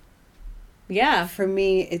 Yeah. For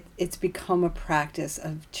me, it's become a practice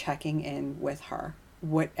of checking in with her,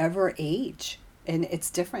 whatever age, and it's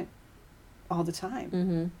different all the time.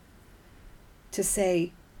 Mm-hmm. To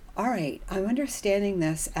say, all right, I'm understanding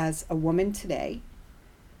this as a woman today,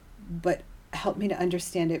 but help me to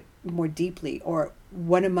understand it more deeply, or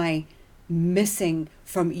what am I missing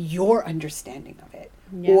from your understanding of it,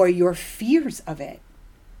 or your fears of it,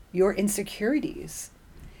 your insecurities.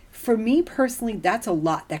 For me personally, that's a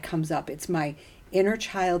lot that comes up. It's my inner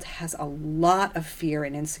child has a lot of fear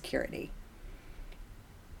and insecurity.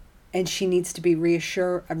 And she needs to be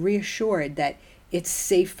reassured that it's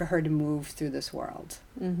safe for her to move through this world.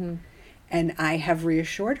 Mm-hmm. And I have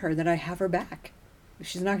reassured her that I have her back.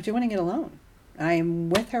 She's not doing it alone. I am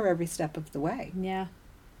with her every step of the way. Yeah.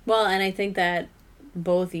 Well, and I think that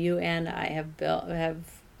both you and I have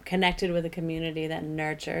connected with a community that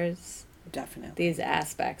nurtures definitely these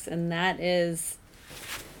aspects, and that's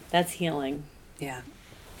healing. Yeah.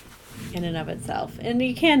 In and of itself. And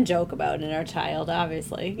you can joke about inner child,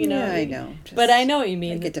 obviously. You know. Yeah, I know. But I know what you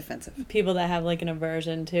mean. I get defensive. People that have like an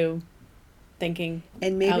aversion to thinking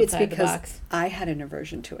and maybe outside it's because the box. I had an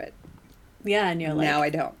aversion to it. Yeah, and you're like, now I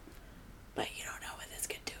don't. But you don't know what this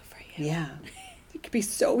could do for you. Yeah. It could be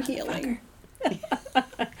so healing.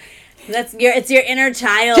 It's your inner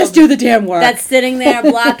child. Just do the damn work. That's sitting there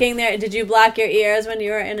blocking there. Did you block your ears when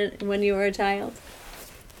you were a child?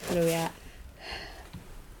 What are we at?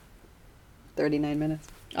 39 minutes.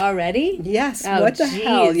 Already? Yes. Oh, what the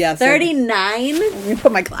hell? Yes. 39? Let me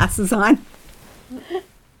put my glasses on.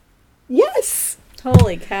 Yes.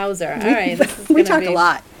 Holy cowser. All right. We talk a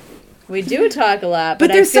lot. We do talk a lot. But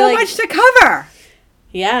there's so much to cover.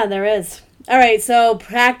 Yeah, there is. All right. So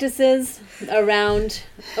practices around...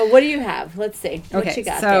 what do you have? Let's see. What you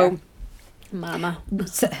got there? Mama.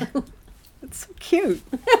 It's so cute.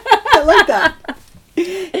 I like that.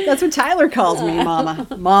 That's what Tyler calls me, Mama.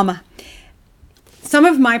 Mama. Some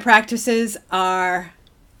of my practices are,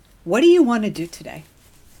 what do you want to do today?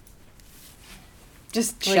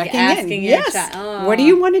 Just Like checking asking in. your Yes. child. What do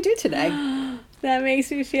you want to do today? That makes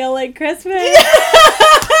me feel like Christmas.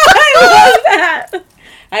 I love that.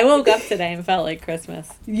 I woke up today and felt like Christmas.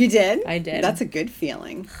 You did? I did. That's a good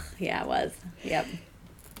feeling. Yeah, it was. Yep.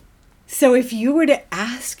 So if you were to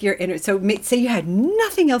ask your inner, say you had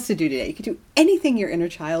nothing else to do today, you could do anything your inner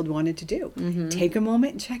child wanted to do. Mm-hmm. Take a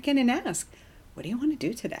moment and check in and ask, what do you want to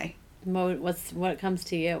do today? What comes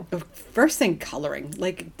to you? First thing, coloring.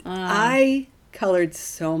 I colored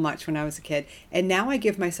so much when I was a kid, and now I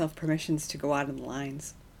give myself permissions to go out on the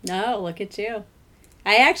lines. No, look at you.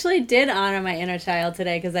 I actually did honor my inner child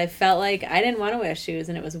today because I felt like I didn't want to wear shoes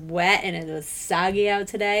and it was wet and it was soggy out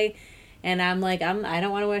today. And I'm like, I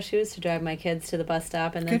don't want to wear shoes to drive my kids to the bus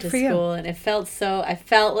stop and then Good to for you. school. And I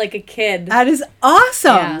felt like a kid. That is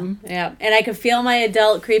awesome. Yeah. And I could feel my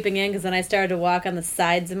adult creeping in because then I started to walk on the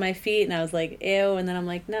sides of my feet and I was like, ew. And then I'm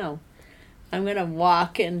like, no, I'm going to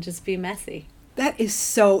walk and just be messy. That is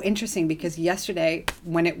so interesting because yesterday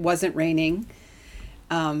when it wasn't raining,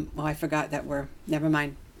 I forgot that never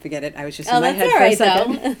mind. Forget it. I was just in my that's head all for right, a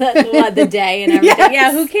second. though. The day and everything. Yes.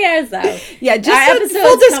 Yeah, who cares, though? Yeah, just Our full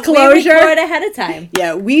episodes we disclosure. record ahead of time.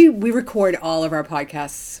 Yeah, we record all of our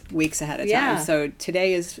podcasts weeks ahead of Yeah. time. So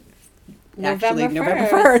today is November actually November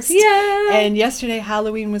 1st. 1st. Yeah. And yesterday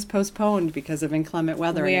Halloween was postponed because of inclement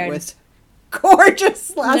weather. Weird. And it was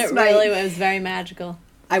gorgeous last night. It was very magical.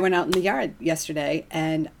 I went out in the yard yesterday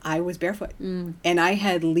and I was barefoot. And I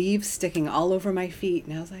had leaves sticking all over my feet.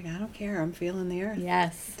 And I was like, I don't care. I'm feeling the earth.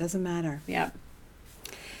 Yes. It doesn't matter. Yep.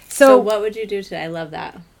 So So what would you do today? I love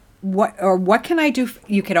that. what can I do?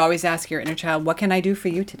 You could always ask your inner child, what can I do for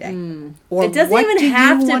you today? Or It doesn't what even do you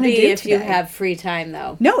have to wanna be do if you today? have free time,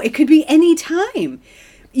 though. No, it could be any time.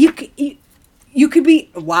 You could be,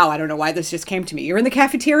 wow, I don't know why this just came to me. You're in the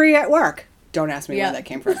cafeteria at work. Don't ask me Yeah. where that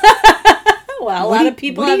came from. Well, a lot of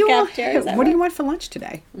people have cafeterias. What do you want for lunch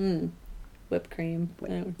today? Whipped cream.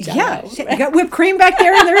 Yeah. Jell-O. Shit, you got whipped cream back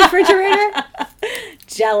there in the refrigerator?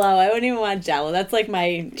 Jell-O. I wouldn't even want Jell-O. That's like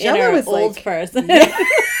my Jell-O inner is old like- person.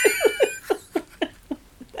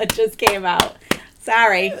 That just came out.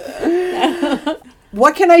 Sorry.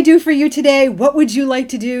 What can I do for you today? What would you like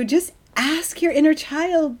to do? Just ask your inner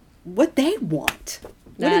child what they want.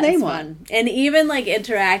 What do they That's want? fun. And even like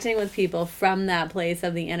interacting with people from that place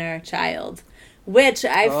of the inner child, which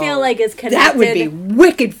I feel like is connected That would be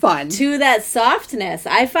wicked fun. to that softness.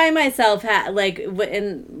 I find myself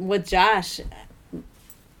with Josh,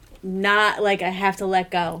 not like I have to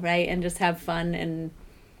let go, right, and just have fun and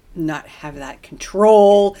Not have that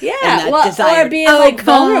control. and that or desired being like outcome.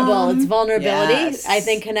 vulnerable. It's vulnerability. Yes. I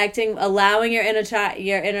think connecting, allowing your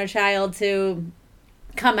inner child to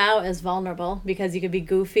come out as vulnerable because you could be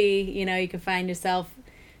goofy. You know, you could find yourself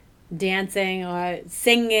dancing or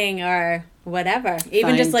singing or whatever.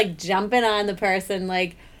 Even just like jumping on the person,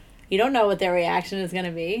 like you don't know what their reaction is going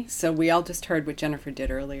to be. So we all just heard what Jennifer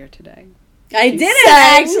did earlier today. I didn't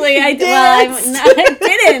sang, actually. I danced.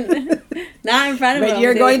 didn't. Not in front of But him.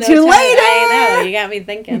 you're There was going no to time. later. I know. You got me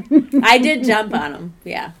thinking. I did jump on him.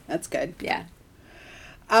 Yeah. That's good. Yeah.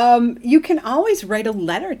 You can always write a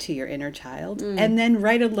letter to your inner child and then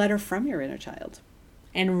write a letter from your inner child.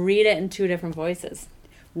 And read it in two different voices.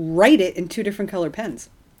 Write it in 2 different color pens,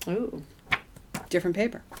 Ooh. different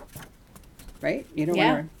paper. Right? You don't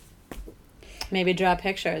Yeah. want Maybe draw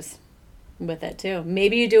pictures with it too.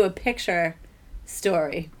 Maybe you do a picture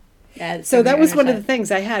story. So that was one of the things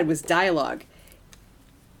I had was dialogue.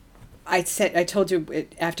 I told you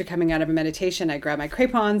after coming out of a meditation, I grabbed my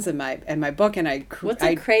crayons and my book and What's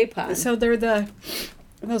a craypon? So they're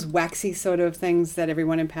those waxy sort of things that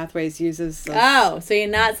everyone in Pathways uses. Oh, so you're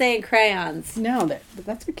not saying crayons. No,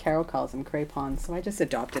 that's what Carol calls them, crayons. So I just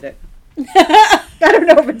adopted it. I don't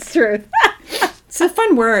know if it's true. It's a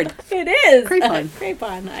fun word. It is. Craypon.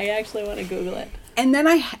 Craypon. I actually want to Google it. And then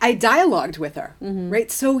I dialogued with her,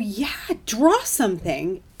 right? So yeah, draw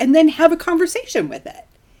something and then have a conversation with it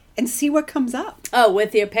and see what comes up. Oh,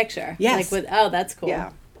 with your picture. Yes. That's cool.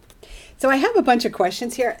 Yeah. So I have a bunch of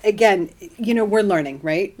questions here. Again, we're learning,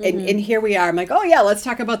 right? And here we are. I'm like, oh yeah, let's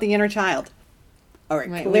talk about the inner child. All right,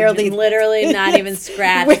 Right, clearly. we've literally not even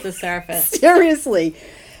scratched the surface. Seriously.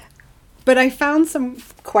 But I found some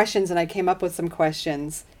questions and I came up with some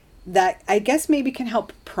questions that I guess maybe can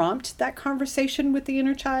help prompt that conversation with the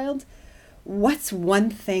inner child. What's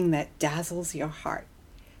one thing that dazzles your heart?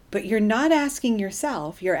 But you're not asking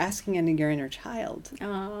yourself, you're asking your inner child.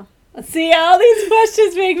 Oh. See, all these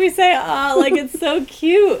questions make me say, oh, like it's so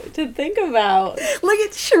cute to think about. Look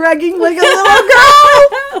at shrugging like a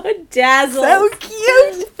little girl. Dazzle. So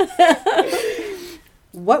cute.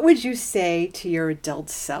 What would you say to your adult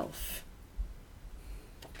self?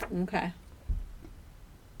 Okay.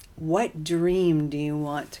 What dream do you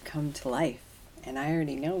want to come to life? And I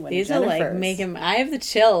already know what These are like making... I have the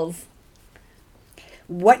chills.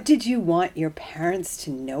 What did you want your parents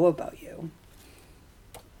to know about you?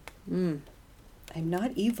 I'm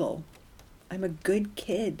not evil. I'm a good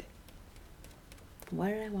kid. What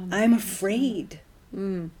did I want? I'm afraid.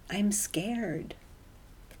 I'm scared.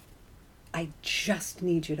 I just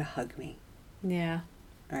need you to hug me. Yeah.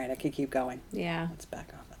 All right, I could keep going. Yeah. Let's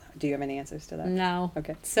back off of that. Do you have any answers to that? No.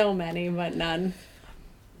 Okay. So many, but none.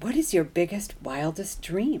 What is your biggest, wildest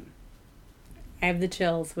dream? I have the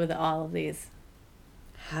chills with all of these.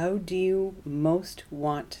 How do you most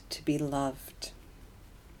want to be loved?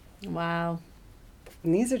 Wow.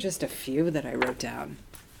 And these are just a few that I wrote down.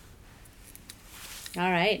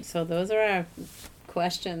 All right. So those are our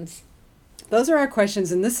questions. Those are our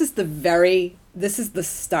questions, and this is the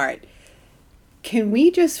start. Can we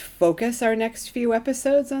just focus our next few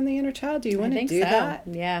episodes on the inner child? Do you want to do that?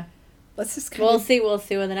 Yeah. Let's just We'll see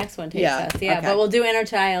where the next one takes us. Yeah, okay. But we'll do inner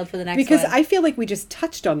child for the next one. Because I feel like we just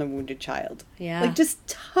touched on the wounded child. Yeah. Like, just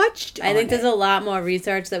touched on I think there's a lot more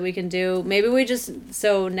research that we can do. Maybe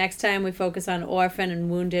so next time we focus on orphan and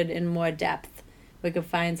wounded in more depth. We could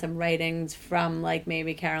find some writings from, like,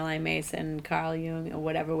 maybe Caroline Mason, Carl Jung, or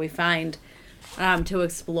whatever we find to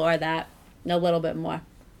explore that a little bit more.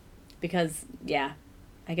 Because, yeah,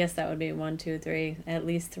 I guess that would be 1, 2, 3, at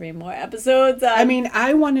least 3 more episodes. I mean,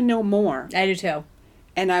 I want to know more. I do too.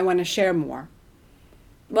 And I want to share more.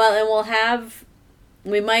 Well, and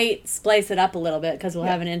we might splice it up a little bit because we'll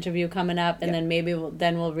have an interview coming up, and then maybe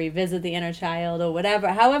we'll revisit the inner child or whatever.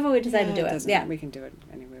 However we decide to do it. Yeah, we can do it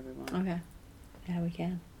any way we want. Okay. Yeah, we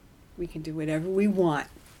can. We can do whatever we want.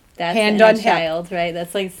 That's hand the on child, right?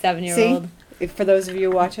 That's like 7-year-old. See? For those of you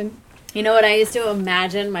watching. You know what I used to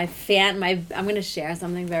imagine I'm going to share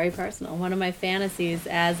something very personal. One of my fantasies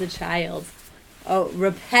as a child. Oh,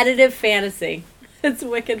 repetitive fantasy. It's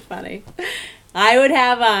wicked funny. I would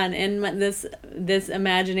have on in this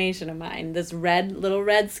imagination of mine, this little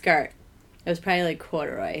red skirt. It was probably like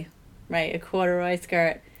corduroy, right? A corduroy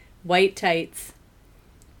skirt, white tights.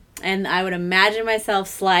 And I would imagine myself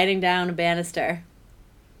sliding down a banister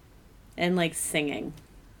and like singing.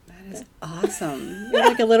 That is awesome. You're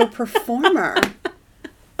like a little performer.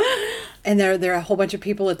 And there are a whole bunch of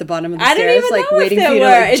people at the bottom of the stairs, like waiting for you to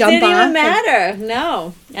like, jump off. It didn't even matter.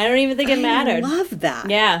 No, I don't even think it mattered. I love that.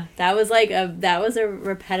 Yeah, that was a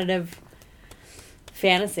repetitive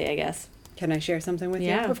fantasy, I guess. Can I share something with you?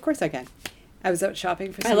 Yeah, of course I can. I was out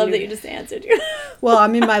shopping for. I love that you just answered. Well,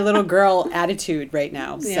 I'm in my little girl attitude right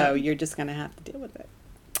now, so you're just gonna have to deal with it.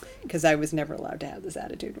 Because I was never allowed to have this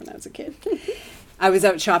attitude when I was a kid. I was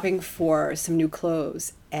out shopping for some new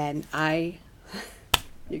clothes, and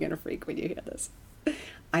you're going to freak when you hear this.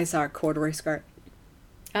 I saw a corduroy skirt.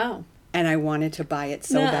 Oh. And I wanted to buy it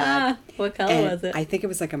so bad. What color was it? I think it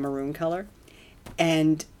was like a maroon color.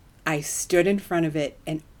 And I stood in front of it,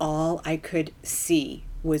 and all I could see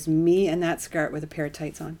was me and that skirt with a pair of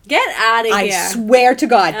tights on. Get out of here. I swear to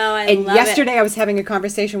God. Oh, and yesterday I was having a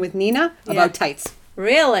conversation with Nina about tights.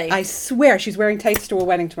 Really? I swear she's wearing tights to a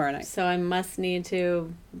wedding tomorrow night. So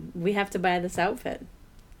we have to buy this outfit.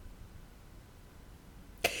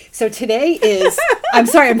 So today is, I'm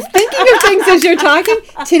sorry, I'm thinking of things as you're talking.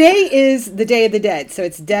 Today is the Day of the Dead. So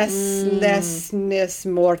it's Des Les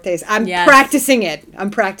Mortes. I'm practicing it.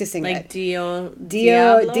 Like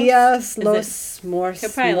Dios los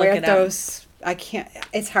Muertos. I can't,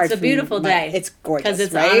 it's hard for me. It's a beautiful day. It's gorgeous, because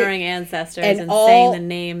it's right? honoring ancestors and saying the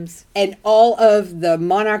names. And all of the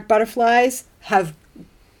monarch butterflies have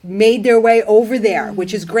made their way over there,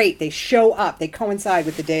 which is great. They show up. They coincide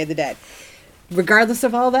with the Day of the Dead. Regardless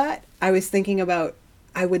of all that, I was thinking about,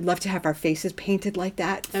 I would love to have our faces painted like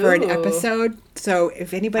that for an episode. So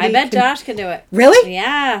if anybody... I bet Josh can do it. Really?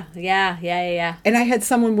 Yeah. And I had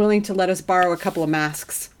someone willing to let us borrow a couple of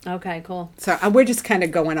masks. Okay, cool. So we're just kind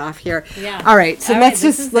of going off here. Yeah. All right. So let's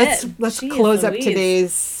Jeez, close up Louise.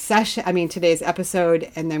 today's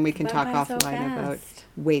episode, and then we can talk offline about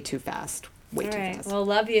way too fast. Way too fast. Well,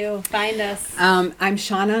 love you. Find us. I'm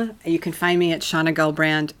Shauna. You can find me at Shauna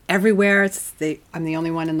Gulbrand everywhere. I'm the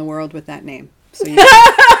only one in the world with that name. So you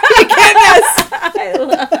can't miss.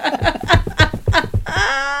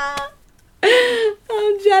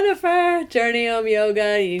 I'm Jennifer. Journey Om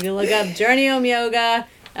Yoga. You can look up Journey Om Yoga.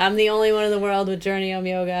 I'm the only one in the world with Journey Om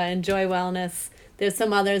Yoga. Enjoy Wellness. There's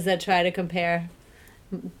some others that try to compare,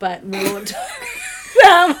 but we won't talk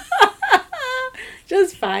about them.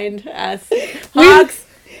 Just find us. Hawks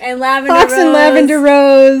and Lavender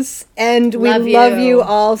Rose. And we love you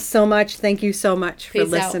all so much. Thank you so much for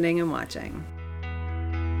listening and watching.